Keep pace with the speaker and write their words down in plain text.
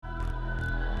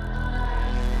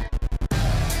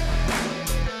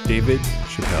David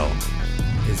Chappelle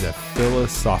is a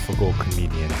philosophical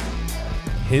comedian.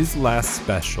 His last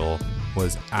special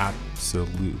was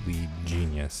absolutely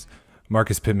genius.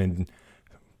 Marcus Pittman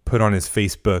put on his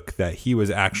Facebook that he was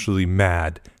actually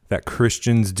mad that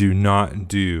Christians do not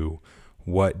do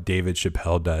what David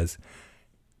Chappelle does.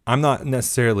 I'm not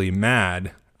necessarily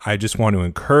mad. I just want to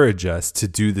encourage us to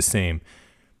do the same.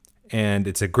 And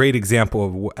it's a great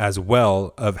example as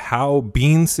well of how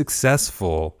being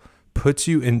successful puts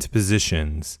you into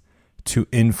positions to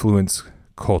influence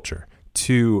culture,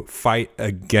 to fight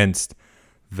against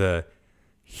the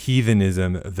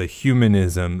heathenism, the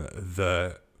humanism,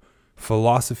 the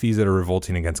philosophies that are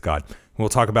revolting against God. We'll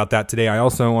talk about that today. I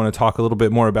also want to talk a little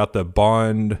bit more about the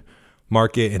bond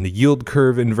market and the yield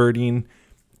curve inverting.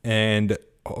 And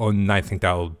I think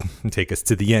that will take us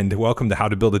to the end. Welcome to How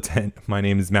to Build a Tent. My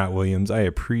name is Matt Williams. I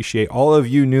appreciate all of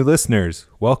you new listeners.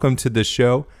 Welcome to the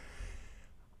show.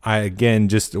 Again,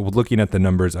 just looking at the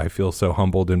numbers, I feel so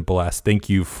humbled and blessed. Thank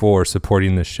you for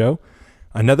supporting the show.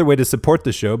 Another way to support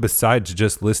the show, besides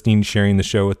just listening, sharing the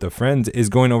show with the friends, is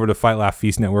going over to Fight, Laugh,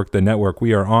 Feast Network, the network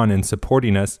we are on, and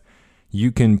supporting us.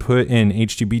 You can put in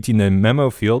HtBT in the memo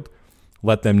field,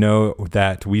 let them know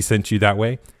that we sent you that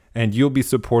way, and you'll be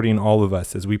supporting all of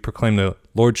us as we proclaim the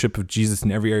Lordship of Jesus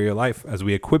in every area of your life, as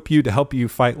we equip you to help you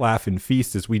fight, laugh, and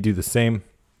feast as we do the same.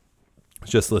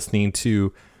 Just listening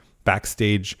to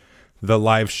backstage the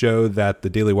live show that the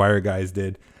Daily Wire guys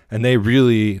did, and they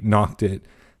really knocked it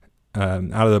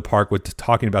out of the park with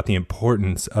talking about the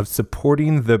importance of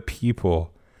supporting the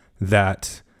people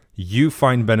that you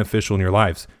find beneficial in your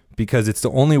lives, because it's the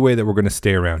only way that we're going to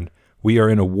stay around. We are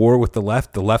in a war with the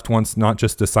left. The left wants not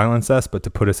just to silence us, but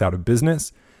to put us out of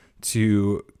business,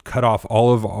 to cut off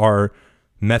all of our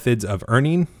methods of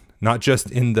earning, not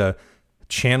just in the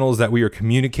channels that we are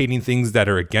communicating things that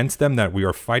are against them, that we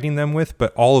are fighting them with,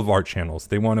 but all of our channels.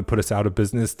 They want to put us out of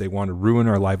business. They want to ruin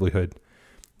our livelihood.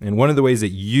 And one of the ways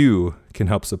that you can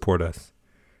help support us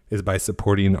is by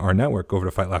supporting our network. Over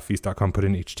to fightlaughfeast.com, put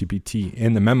in HtBT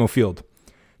in the memo field.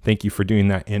 Thank you for doing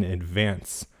that in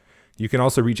advance. You can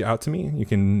also reach out to me. You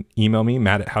can email me,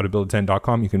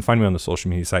 matt@howtobuildatent.com. You can find me on the social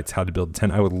media sites, How to Build a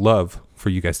Tent. I would love for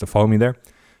you guys to follow me there.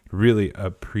 Really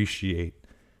appreciate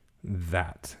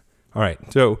that. All right,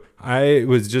 so I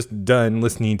was just done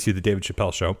listening to the David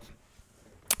Chappelle show.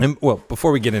 And well,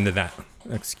 before we get into that,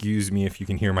 excuse me if you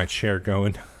can hear my chair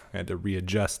going. I had to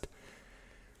readjust.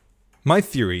 My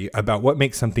theory about what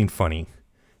makes something funny,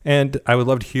 and I would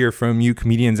love to hear from you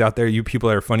comedians out there, you people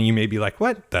that are funny. You may be like,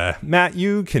 what the? Matt,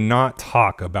 you cannot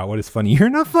talk about what is funny. You're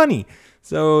not funny.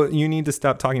 So you need to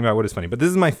stop talking about what is funny. But this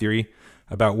is my theory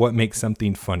about what makes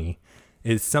something funny.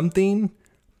 Is something...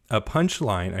 a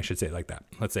punchline, I should say it like that.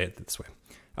 Let's say it this way.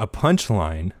 A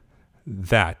punchline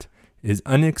that is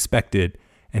unexpected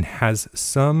and has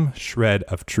some shred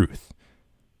of truth.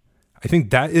 I think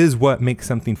that is what makes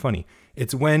something funny.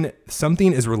 It's when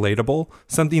something is relatable,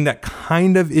 something that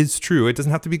kind of is true. It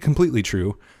doesn't have to be completely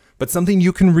true, but something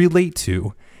you can relate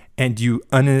to and you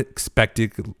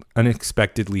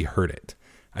unexpectedly heard it.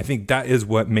 I think that is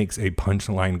what makes a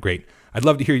punchline great. I'd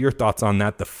love to hear your thoughts on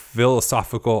that, the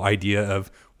philosophical idea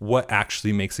of what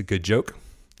actually makes a good joke.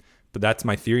 But that's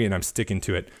my theory, and I'm sticking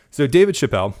to it. So David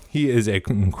Chappelle, he is an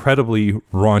incredibly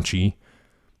raunchy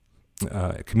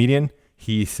comedian.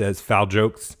 He says foul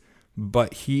jokes,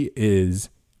 but he is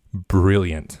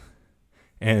brilliant.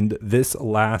 And this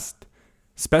last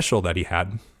special that he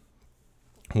had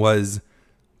was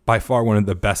by far one of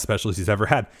the best specials he's ever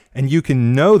had. And you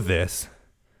can know this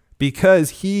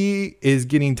because he is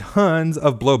getting tons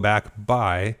of blowback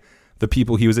by the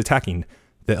people he was attacking.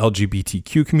 The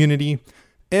LGBTQ community,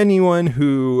 anyone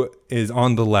who is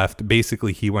on the left,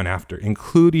 basically he went after,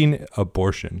 including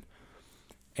abortion.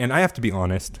 And I have to be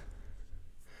honest,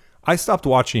 I stopped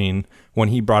watching when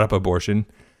he brought up abortion.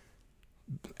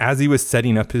 As he was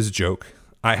setting up his joke,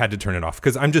 I had to turn it off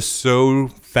because I'm just so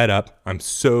fed up. I'm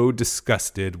so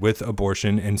disgusted with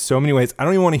abortion in so many ways. I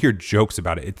don't even want to hear jokes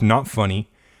about it. It's not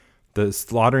funny. The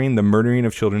slaughtering, the murdering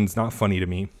of children is not funny to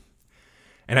me.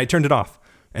 And I turned it off.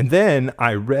 And then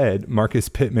I read Marcus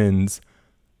Pittman's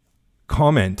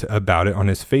comment about it on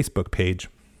his Facebook page.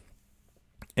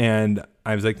 And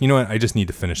I was like, you know what? I just need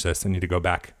to finish this. I need to go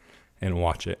back and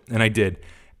watch it. And I did.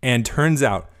 And turns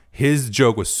out his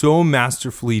joke was so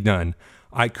masterfully done.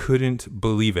 I couldn't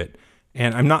believe it.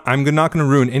 And I'm not going to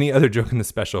ruin any other joke in the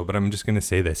special, but I'm just going to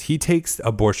say this. He takes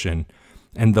abortion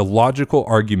and the logical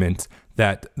argument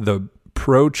that the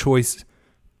pro-choice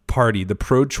party, the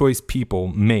pro-choice people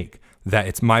make, that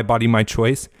it's my body, my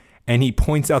choice. And he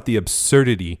points out the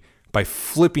absurdity by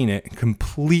flipping it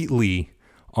completely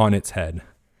on its head.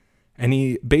 And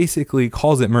he basically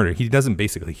calls it murder.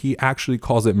 He actually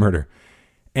calls it murder.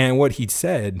 And what he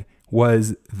said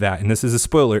was that, and this is a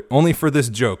spoiler, only for this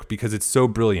joke because it's so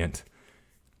brilliant.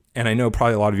 And I know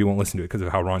probably a lot of you won't listen to it because of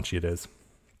how raunchy it is.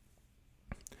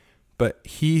 But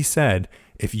he said,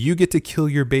 if you get to kill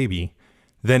your baby,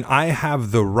 then I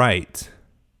have the right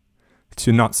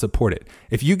to not support it.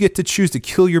 If you get to choose to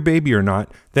kill your baby or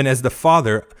not, then as the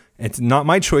father, it's not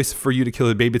my choice for you to kill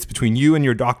the baby. It's between you and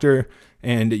your doctor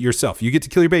and yourself. You get to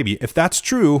kill your baby. If that's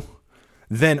true,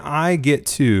 then I get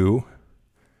to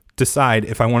decide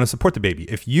if I want to support the baby.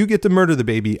 If you get to murder the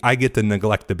baby, I get to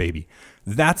neglect the baby.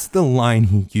 That's the line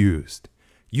he used,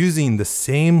 using the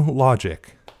same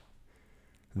logic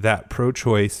that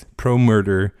pro-choice,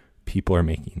 pro-murder people are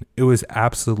making. It was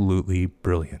absolutely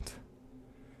brilliant.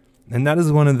 And that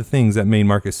is one of the things that made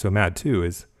Marcus so mad too,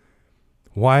 is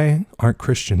why aren't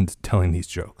Christians telling these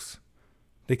jokes?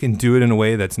 They can do it in a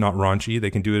way that's not raunchy. They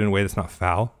can do it in a way that's not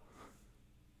foul.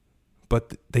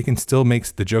 But they can still make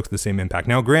the jokes the same impact.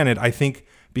 Now, granted, I think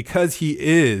because he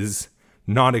is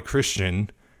not a Christian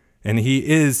and he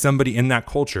is somebody in that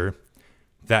culture,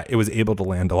 that it was able to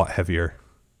land a lot heavier.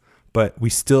 But we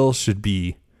still should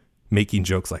be making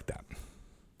jokes like that.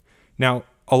 Now,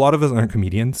 a lot of us aren't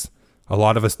comedians. A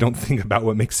lot of us don't think about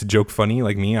what makes a joke funny,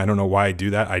 like me. I don't know why I do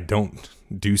that. I don't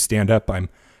do stand-up. I'm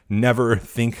never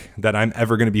think that I'm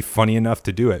ever going to be funny enough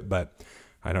to do it, but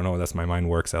I don't know. That's my mind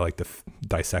works. I like to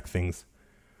dissect things.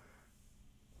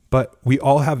 But we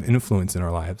all have influence in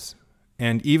our lives.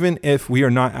 And even if we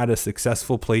are not at a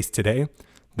successful place today,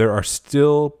 there are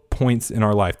still points in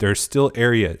our life. There are still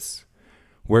areas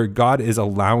where God is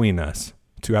allowing us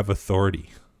to have authority,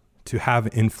 to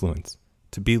have influence,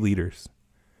 to be leaders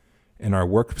in our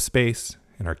workspace,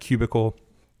 in our cubicle,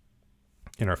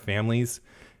 in our families,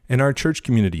 in our church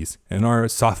communities, in our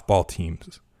softball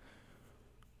teams.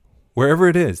 Wherever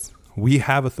it is, we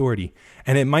have authority.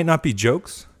 And it might not be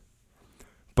jokes,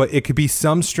 but it could be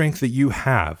some strength that you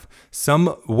have,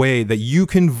 some way that you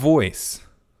can voice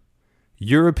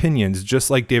your opinions, just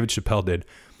like David Chappelle did.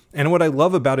 And what I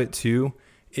love about it too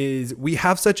is we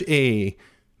have such a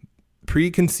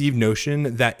preconceived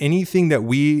notion that anything that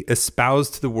we espouse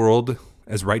to the world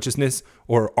as righteousness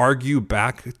or argue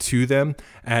back to them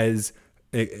as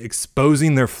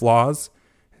exposing their flaws,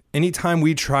 anytime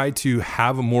we try to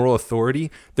have a moral authority,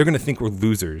 they're going to think we're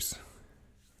losers.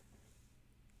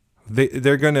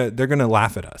 They're going to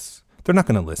laugh at us. They're not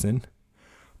going to listen.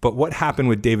 But what happened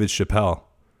with David Chappelle?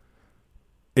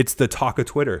 It's the talk of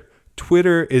Twitter.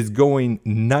 Twitter is going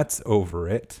nuts over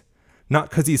it. Not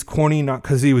because he's corny, not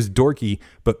because he was dorky,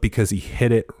 but because he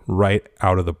hit it right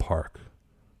out of the park.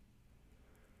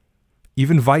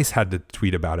 Even Vice had to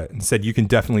tweet about it and said, you can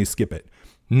definitely skip it.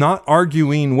 Not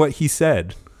arguing what he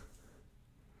said,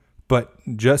 but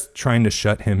just trying to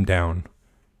shut him down.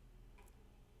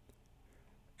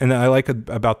 And I like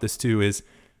about this too is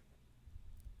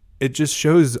it just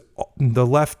shows the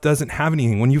left doesn't have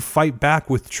anything. When you fight back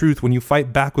with truth, when you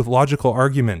fight back with logical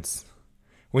arguments,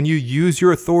 when you use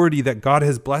your authority that God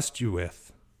has blessed you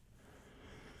with,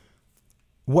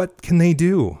 what can they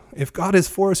do? If God is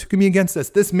for us, who can be against us?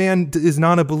 This man is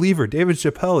not a believer. David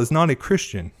Chappelle is not a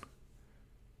Christian.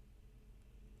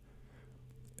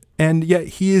 And yet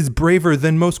he is braver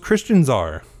than most Christians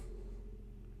are.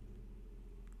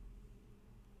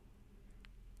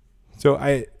 So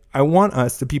I want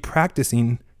us to be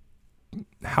practicing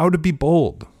how to be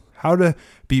bold, how to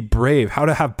be brave, how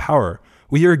to have power.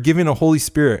 We are given a Holy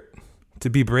Spirit to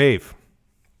be brave.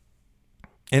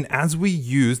 And as we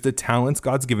use the talents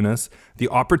God's given us, the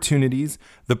opportunities,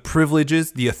 the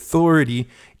privileges, the authority,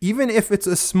 even if it's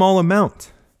a small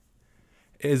amount,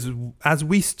 as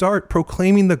we start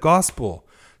proclaiming the gospel,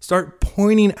 start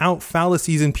pointing out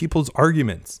fallacies in people's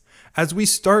arguments, as we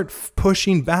start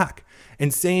pushing back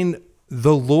and saying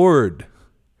the Lord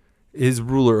is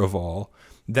ruler of all,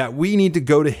 that we need to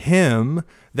go to him,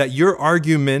 that your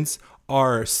arguments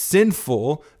are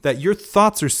sinful, that your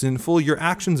thoughts are sinful, your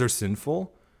actions are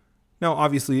sinful. Now,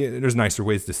 obviously, there's nicer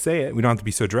ways to say it. We don't have to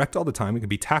be so direct all the time. We can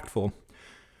be tactful.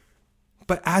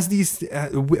 But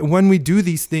when we do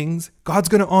these things, God's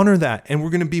going to honor that, and we're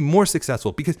going to be more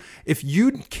successful. Because if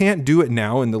you can't do it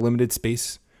now in the limited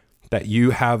space that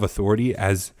you have authority,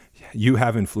 as you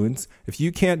have influence, if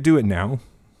you can't do it now,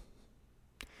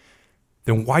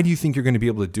 then why do you think you're going to be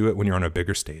able to do it when you're on a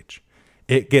bigger stage?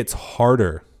 It gets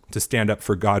harder to stand up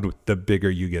for God the bigger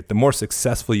you get, the more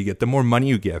successful you get, the more money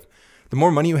you give. The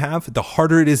more money you have, the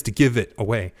harder it is to give it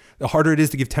away. The harder it is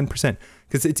to give 10%.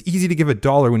 Because it's easy to give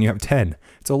 $1 when you have 10.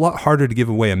 It's a lot harder to give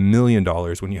away $1 million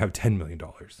when you have $10 million.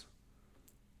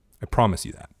 I promise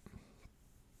you that.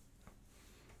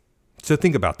 So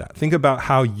think about that. Think about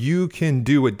how you can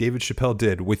do what David Chappelle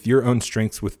did with your own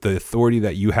strengths, with the authority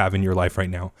that you have in your life right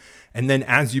now. And then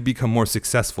as you become more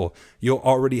successful, you'll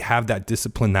already have that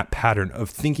discipline, that pattern of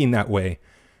thinking that way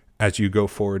as you go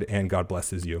forward, and God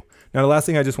blesses you. Now, the last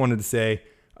thing I just wanted to say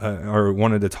or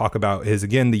wanted to talk about is,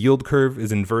 again, the yield curve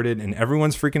is inverted and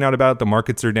everyone's freaking out about it. The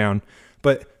markets are down.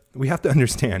 But we have to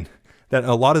understand that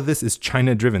a lot of this is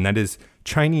China driven. That is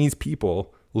Chinese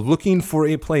people looking for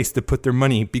a place to put their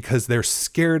money because they're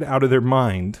scared out of their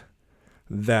mind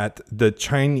that the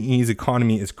Chinese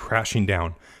economy is crashing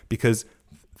down because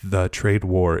the trade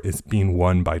war is being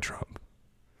won by Trump.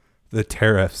 The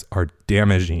tariffs are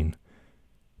damaging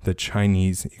the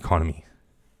Chinese economy.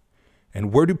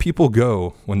 And where do people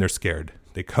go when they're scared?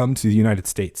 They come to the United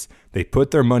States. They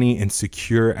put their money in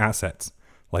secure assets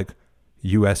like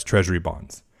U.S. Treasury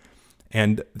bonds.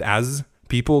 And as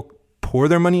people pour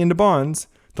their money into bonds,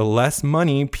 the less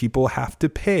money people have to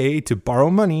pay to borrow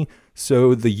money,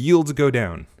 so the yields go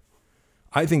down.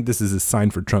 I think this is a sign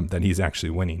for Trump that he's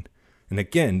actually winning. And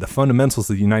again, the fundamentals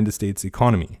of the United States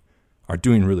economy are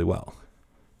doing really well.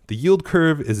 The yield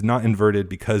curve is not inverted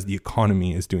because the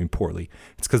economy is doing poorly.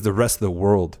 It's because the rest of the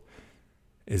world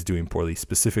is doing poorly,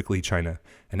 specifically China.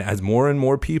 And as more and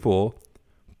more people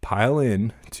pile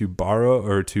in to borrow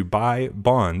or to buy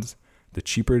bonds, the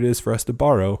cheaper it is for us to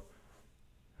borrow,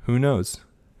 who knows?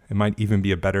 It might even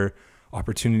be a better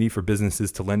opportunity for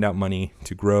businesses to lend out money,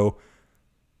 to grow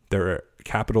their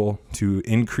capital, to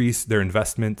increase their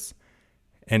investments.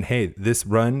 And hey, this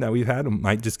run that we've had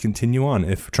might just continue on.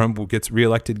 If Trump gets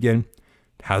reelected again,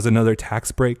 has another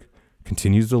tax break,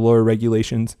 continues to lower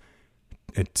regulations,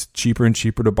 it's cheaper and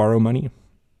cheaper to borrow money.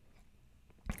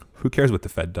 Who cares what the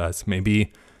Fed does?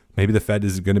 Maybe the Fed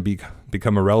is going to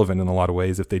become irrelevant in a lot of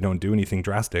ways if they don't do anything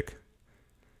drastic.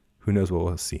 Who knows what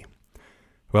we'll see.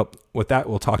 Well, with that,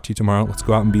 we'll talk to you tomorrow. Let's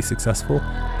go out and be successful.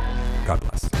 God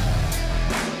bless.